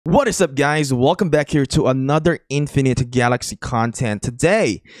What is up, guys? Welcome back here to another Infinite Galaxy content.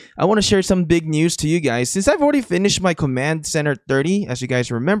 Today, I want to share some big news to you guys. Since I've already finished my Command Center 30, as you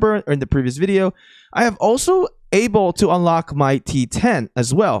guys remember in the previous video, I have also able to unlock my T10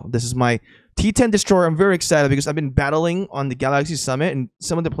 as well. This is my T10 destroyer. I'm very excited because I've been battling on the Galaxy Summit, and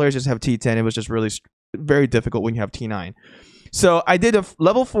some of the players just have T10. It was just really very difficult when you have T9. So I did a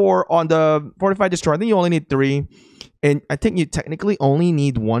level 4 on the fortified destroyer. I think you only need 3. And I think you technically only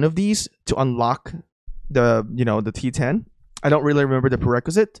need 1 of these to unlock the T10. I don't really remember the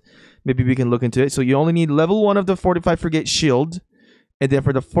prerequisite. Maybe we can look into it. So you only need level 1 of the fortified frigate shield. And then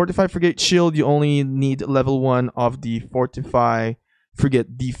for the fortified frigate shield, you only need level 1 of the fortified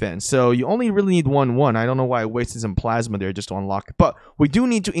frigate defense. So you only really need 1. I don't know why I wasted some plasma there just to unlock it. But we do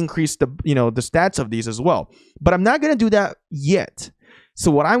need to increase the the stats of these as well. But I'm not going to do that yet.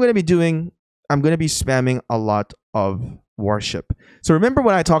 So what I'm going to be doing, I'm going to be spamming a lot of warship. So remember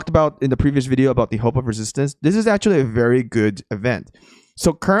when I talked about in the previous video about the Hope of Resistance? This is actually a very good event.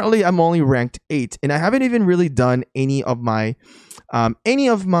 So currently I'm only ranked 8, and I haven't even really done any of my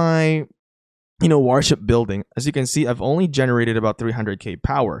warship building. As you can see, I've only generated about 300k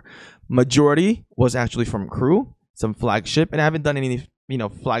power. Majority was actually from crew, some flagship, and I haven't done any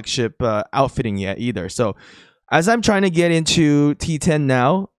flagship outfitting yet either. So as I'm trying to get into T10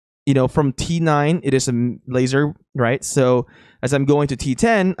 now, from T9, it is a laser, right? So as I'm going to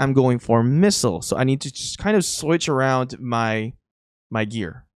T10, I'm going for missile. So I need to just kind of switch around my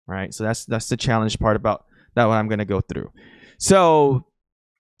gear, right? So that's the challenge part about that one I'm going to go through. So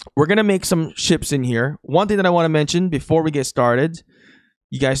we're going to make some ships in here. One thing that I want to mention before we get started,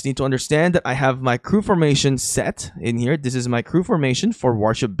 you guys need to understand that I have my crew formation set in here. This is my crew formation for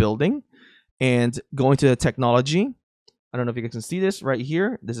warship building. And going to the technology, I don't know if you guys can see this right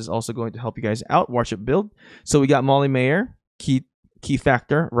here. This is also going to help you guys out, warship build. So we got Molly Mayer, key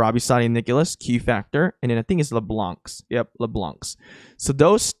factor, Robbie, Sonny, Nicholas, key factor, and then I think it's LeBlanc's. Yep, LeBlanc's. So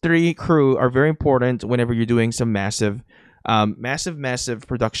those 3 crew are very important whenever you're doing some massive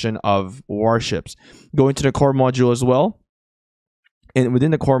production of warships. Go into the core module as well. And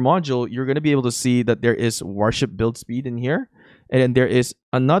within the core module, you're going to be able to see that there is warship build speed in here. And then there is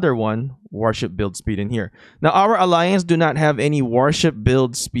another one, warship build speed in here. Now, our alliance do not have any warship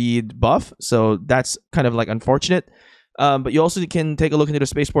build speed buff. So that's kind of like unfortunate. But you also can take a look into the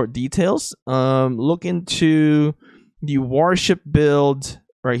spaceport details. Look into the warship build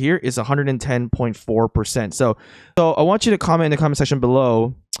right here is 110.4%. So I want you to comment in the comment section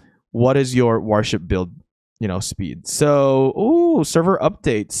below, what is your warship build, speed? So, server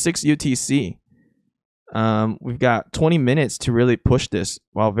update, 6 UTC. We've got 20 minutes to really push this.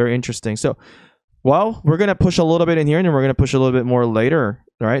 Wow, very interesting. So, well, we're going to push a little bit in here, and then we're going to push a little bit more later.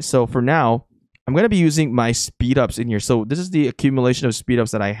 All right, so for now, I'm going to be using my speed ups in here. So this is the accumulation of speed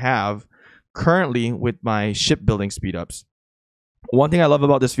ups that I have currently with my shipbuilding speed ups. One thing I love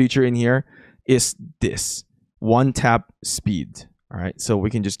about this feature in here is this one tap speed. All right, so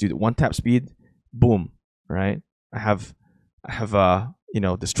we can just do the one tap speed, boom. Right, I have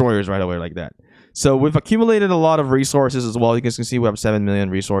destroyers right away like that. So we've accumulated a lot of resources as well. You guys can see we have 7 million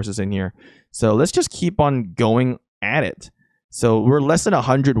resources in here. So let's just keep on going at it. So we're less than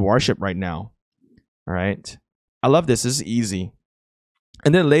 100 warship right now. All right, I love this. This is easy.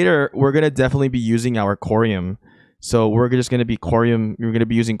 And then later we're gonna definitely be using our corium. So we're just gonna be corium. We're gonna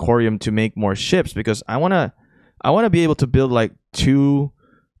be using corium to make more ships because I wanna be able to build like two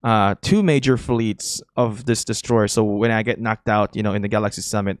major fleets of this destroyer. So when I get knocked out, in the Galaxy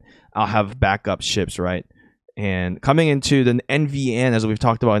Summit, I'll have backup ships, right? And coming into the NVN, as we've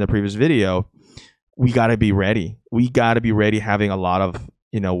talked about in the previous video, we got to be ready. We got to be ready having a lot of,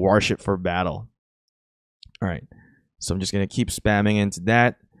 warship for battle. All right. So I'm just going to keep spamming into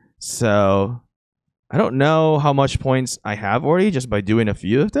that. So I don't know how much points I have already just by doing a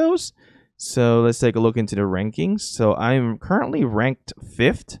few of those. So let's take a look into the rankings. So I'm currently ranked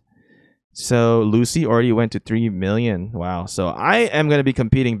 5th. So Lucy already went to 3 million. Wow. So I am going to be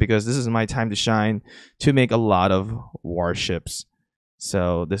competing because this is my time to shine to make a lot of warships.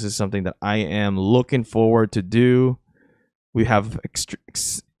 So this is something that I am looking forward to do. We have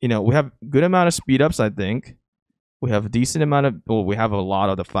we have good amount of speed ups, I think. We have a decent amount of we have a lot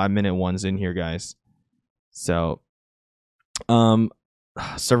of the 5-minute ones in here, guys. So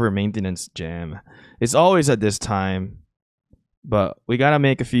server maintenance jam. It's always at this time, but we gotta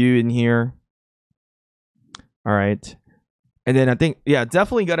make a few in here. All right, and then I think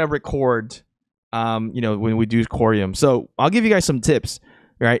definitely gotta record when we do corium. So I'll give you guys some tips.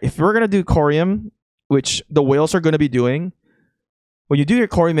 Right, if we're gonna do corium, which the whales are gonna be doing, when you do your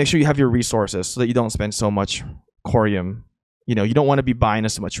corium, make sure you have your resources so that you don't spend so much corium you know, you don't want to be buying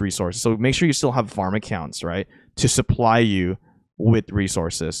as much resources. So make sure you still have farm accounts, right, to supply you with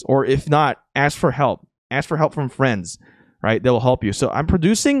resources. Or if not, ask for help. Ask for help from friends, right? They'll help you. So I'm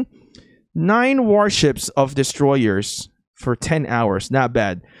producing 9 warships of destroyers for 10 hours. Not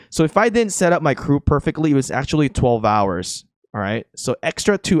bad. So if I didn't set up my crew perfectly, it was actually 12 hours. All right. So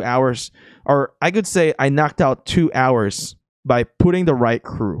extra 2 hours, or I could say I knocked out 2 hours by putting the right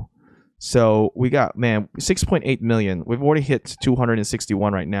crew. So we got, man, 6.8 million. We've already hit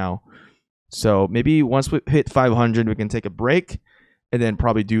 261 right now. So maybe once we hit 500, we can take a break and then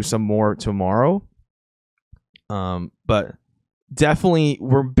probably do some more tomorrow. But definitely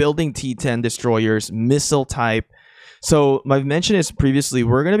we're building T10 destroyers, missile type. So I've mentioned this previously.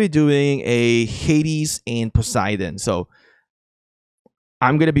 We're going to be doing a Hades and Poseidon. So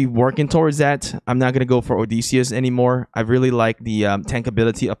I'm going to be working towards that. I'm not going to go for Odysseus anymore. I really like the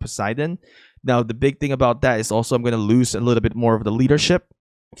tankability of Poseidon. Now, the big thing about that is also I'm going to lose a little bit more of the leadership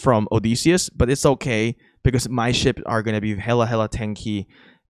from Odysseus, but it's okay because my ships are going to be hella tanky,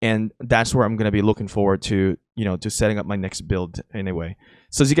 and that's where I'm going to be looking forward to, you know, to setting up my next build anyway.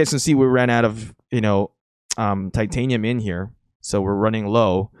 So as you guys can see, we ran out of, you know, titanium in here, so we're running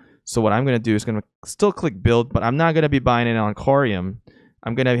low. So what I'm going to do is going to still click build, but I'm not going to be buying it on Corium.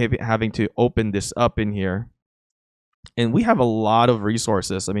 I'm going to be having to open this up in here. And we have a lot of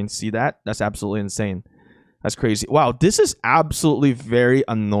resources. I mean, see that? That's absolutely insane. That's crazy. Wow, this is absolutely very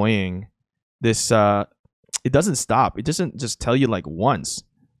annoying. This, it doesn't stop. It doesn't just tell you like once.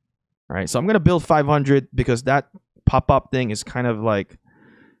 All right, so I'm going to build 500 because that pop-up thing is kind of like,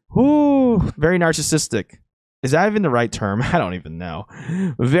 whoo, very narcissistic. Is that even the right term? I don't even know.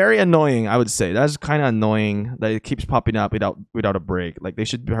 Very annoying, I would say. That's kind of annoying that it keeps popping up without a break. Like they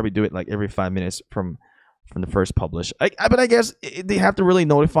should probably do it like every 5 minutes from the first publish. But I guess they have to really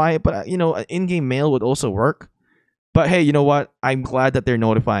notify it. But you know, in-game mail would also work. But hey, you know what? I'm glad that they're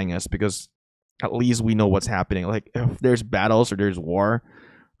notifying us because at least we know what's happening. Like if there's battles or there's war,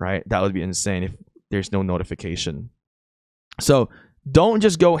 right? That would be insane if there's no notification. So don't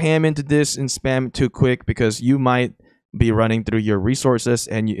just go ham into this and spam too quick because you might be running through your resources,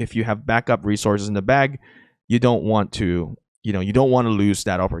 and if you have backup resources in the bag, you don't want to, you know, you don't want to lose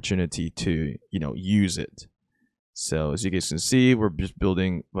that opportunity to, you know, use it. So as you guys can see, we're just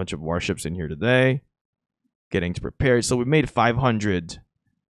building a bunch of warships in here today, getting to prepare. So we made 500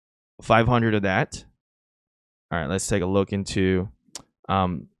 of that. All right, let's take a look into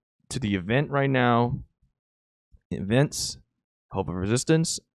to the event right now. Events. Hope of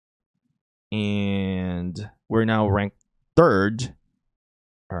Resistance, and we're now ranked 3rd.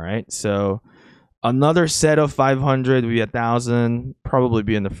 All right, so another set of 500 would be 1,000, probably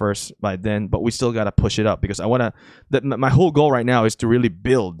be in the first by then, but we still got to push it up because I want to, my whole goal right now is to really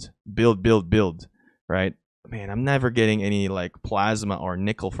build, right? Man, I'm never getting any like plasma or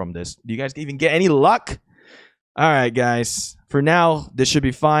nickel from this. Do you guys even get any luck? All right, guys, for now, this should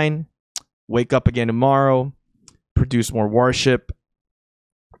be fine. Wake up again tomorrow. Produce more warship.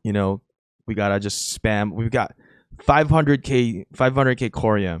 You know, we gotta just spam. We've got 500k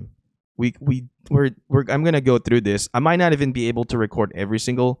Corium. I'm gonna go through this. I might not even be able to record every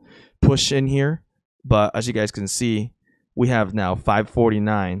single push in here, but as you guys can see, we have now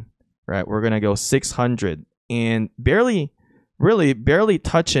 549. Right, we're gonna go 600 and barely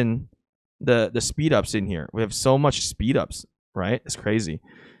touching the speed ups in here. We have so much speed ups. Right, it's crazy.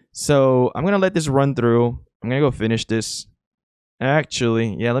 So I'm gonna let this run through. I'm going to go finish this.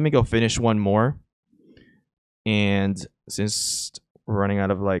 Actually, yeah, let me go finish one more. And since we're running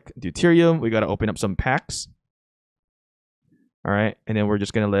out of like deuterium, we got to open up some packs. All right. And then we're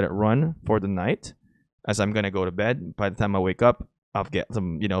just going to let it run for the night as I'm going to go to bed. By the time I wake up, I'll get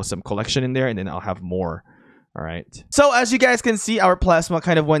some, you know, some collection in there, and then I'll have more. All right. So as you guys can see, our plasma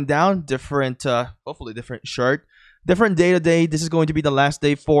kind of went down. Different, hopefully different chart. Different day to day. This is going to be the last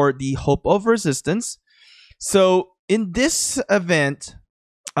day for the Hope of Resistance. So in this event,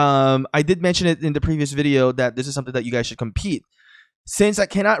 I did mention it in the previous video that this is something that you guys should compete. Since I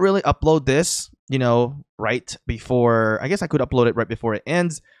cannot really upload this, you know, right before, I guess I could upload it right before it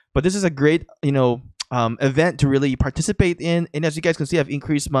ends, but this is a great, you know, event to really participate in. And as you guys can see, I've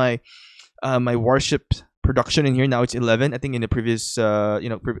increased my my warship production in here. Now it's 11. I think in the previous, you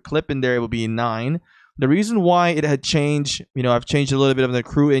know, clip in there, it will be 9. The reason why it had changed, you know, I've changed a little bit of the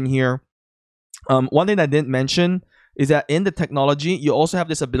crew in here. One thing that I didn't mention is that in the technology, you also have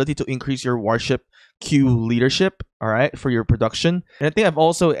this ability to increase your warship queue leadership, all right, for your production. And I think I've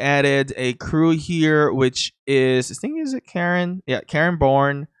also added a crew here, which is, I think, is it Karen? Yeah, Karen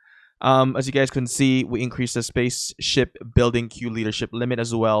Bourne. As you guys can see, we increased the spaceship building queue leadership limit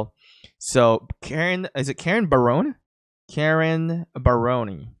as well. So Karen, is it Karen Barone? Karen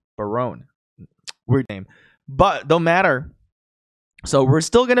Barone. Weird name. But don't matter. So we're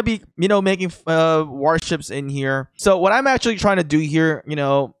still going to be, making warships in here. So what I'm actually trying to do here,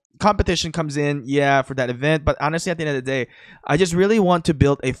 competition comes in, yeah, for that event. But honestly, at the end of the day, I just really want to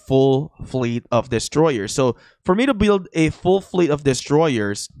build a full fleet of destroyers. So for me to build a full fleet of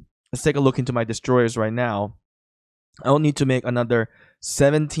destroyers, let's take a look into my destroyers right now. I'll need to make another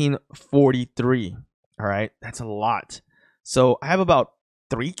 1743. All right, that's a lot. So I have about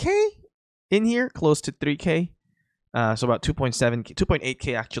 3K in here, close to 3K. So about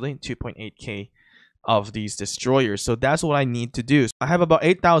 2.8K actually, 2.8K of these destroyers. So that's what I need to do. So I have about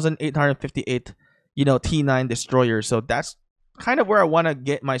 8,858, T9 destroyers. So that's kind of where I want to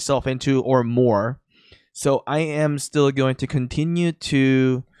get myself into or more. So I am still going to continue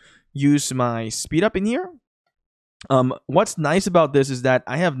to use my speed up in here. What's nice about this is that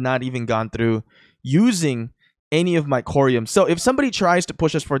I have not even gone through using any of my corium. So if somebody tries to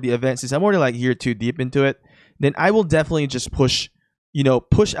push us for the event, since I'm already like here too deep into it, then I will definitely just push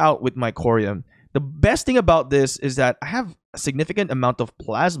out with my corium. The best thing about this is that I have a significant amount of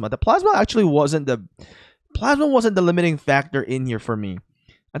plasma. The plasma actually wasn't the limiting factor in here for me.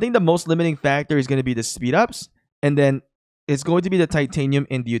 I think the most limiting factor is going to be the speed ups, and then it's going to be the titanium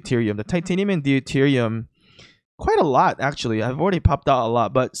and deuterium. The titanium and deuterium, quite a lot actually. I've already popped out a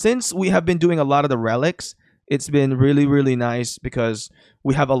lot, but since we have been doing a lot of the relics, it's been really, really nice because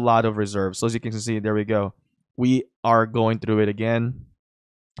we have a lot of reserves. So as you can see, there we go. We are going through it again.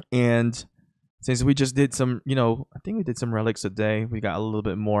 And since we just did some, I think we did some relics a day. We got a little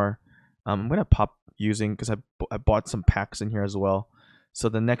bit more. I'm going to pop using, because I bought some packs in here as well. So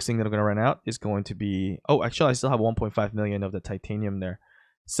the next thing that I'm going to run out is going to be, oh, actually I still have 1.5 million of the titanium there.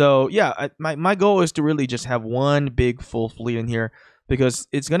 So yeah, my goal is to really just have one big full fleet in here, because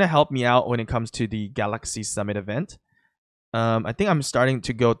it's going to help me out when it comes to the Galaxy Summit event. I think I'm starting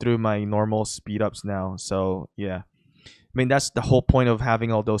to go through my normal speed ups now. So yeah, I mean, that's the whole point of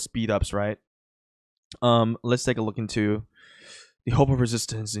having all those speed ups, right? Let's take a look into the Hope of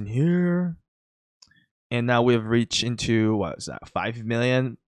Resistance in here. And now we've reached into, what is that, 5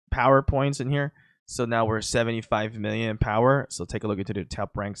 million power points in here. So now we're 75 million power. So take a look into the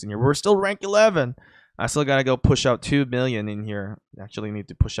top ranks in here. We're still rank 11. I still gotta go push out 2 million in here. Actually need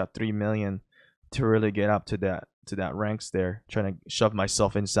to push out 3 million to really get up to that ranks there. Trying to shove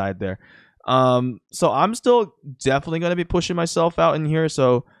myself inside there. So I'm still definitely gonna be pushing myself out in here.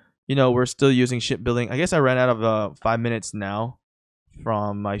 So we're still using shipbuilding. I guess I ran out of 5 minutes now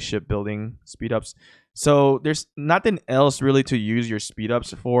from my shipbuilding speed ups. So there's nothing else really to use your speed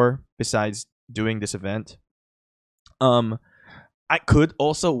ups for besides doing this event. I could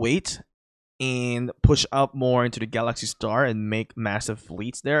also wait and push up more into the Galaxy Star and make massive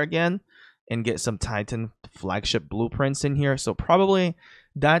fleets there again and get some Titan flagship blueprints in here. So probably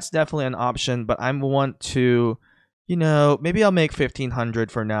that's definitely an option, but I want to, maybe I'll make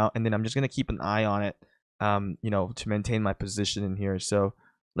 1,500 for now, and then I'm just going to keep an eye on it, to maintain my position in here. So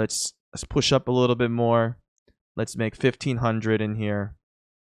let's push up a little bit more. Let's make 1,500 in here.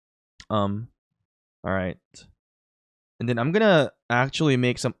 All right. And then I'm going to actually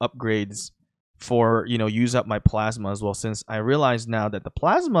make some upgrades for, use up my plasma as well, since I realize now that the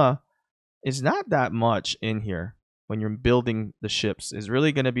plasma is not that much in here when you're building the ships. Is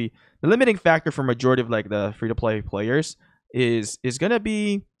really going to be the limiting factor for majority of like the free-to-play players is going to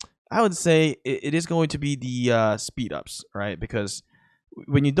be, I would say it is going to be the speed ups, right? Because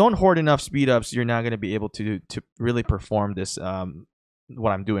when you don't hoard enough speed ups, you're not going to be able to really perform this,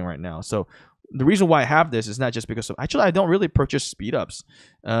 what I'm doing right now. So the reason why I have this is not just because of, actually I don't really purchase speed ups.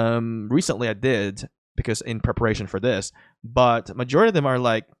 Recently I did, because in preparation for this, but majority of them are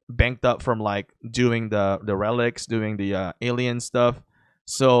like banked up from like doing the relics, doing the alien stuff.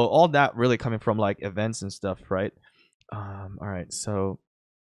 So all that really coming from like events and stuff, right? All right, so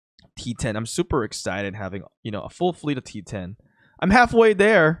T10, I'm super excited having a full fleet of T10. I'm halfway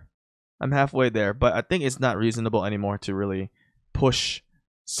there, but I think it's not reasonable anymore to really push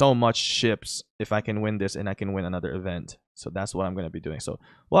so much ships if I can win this and I can win another event. So that's what I'm going to be doing. So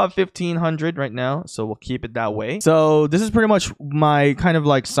we'll have 1,500 right now, so we'll keep it that way. So this is pretty much my kind of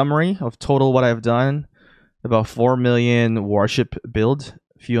like summary of total what I've done. About 4 million warship build,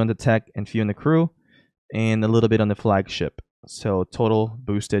 few on the tech and few on the crew, and a little bit on the flagship. So total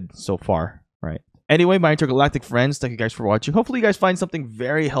boosted so far, right? Anyway, my intergalactic friends, thank you guys for watching. Hopefully you guys find something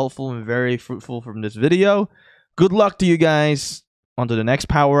very helpful and very fruitful from this video. Good luck to you guys. On to the next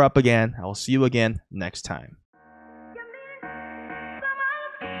power up again. I will see you again next time.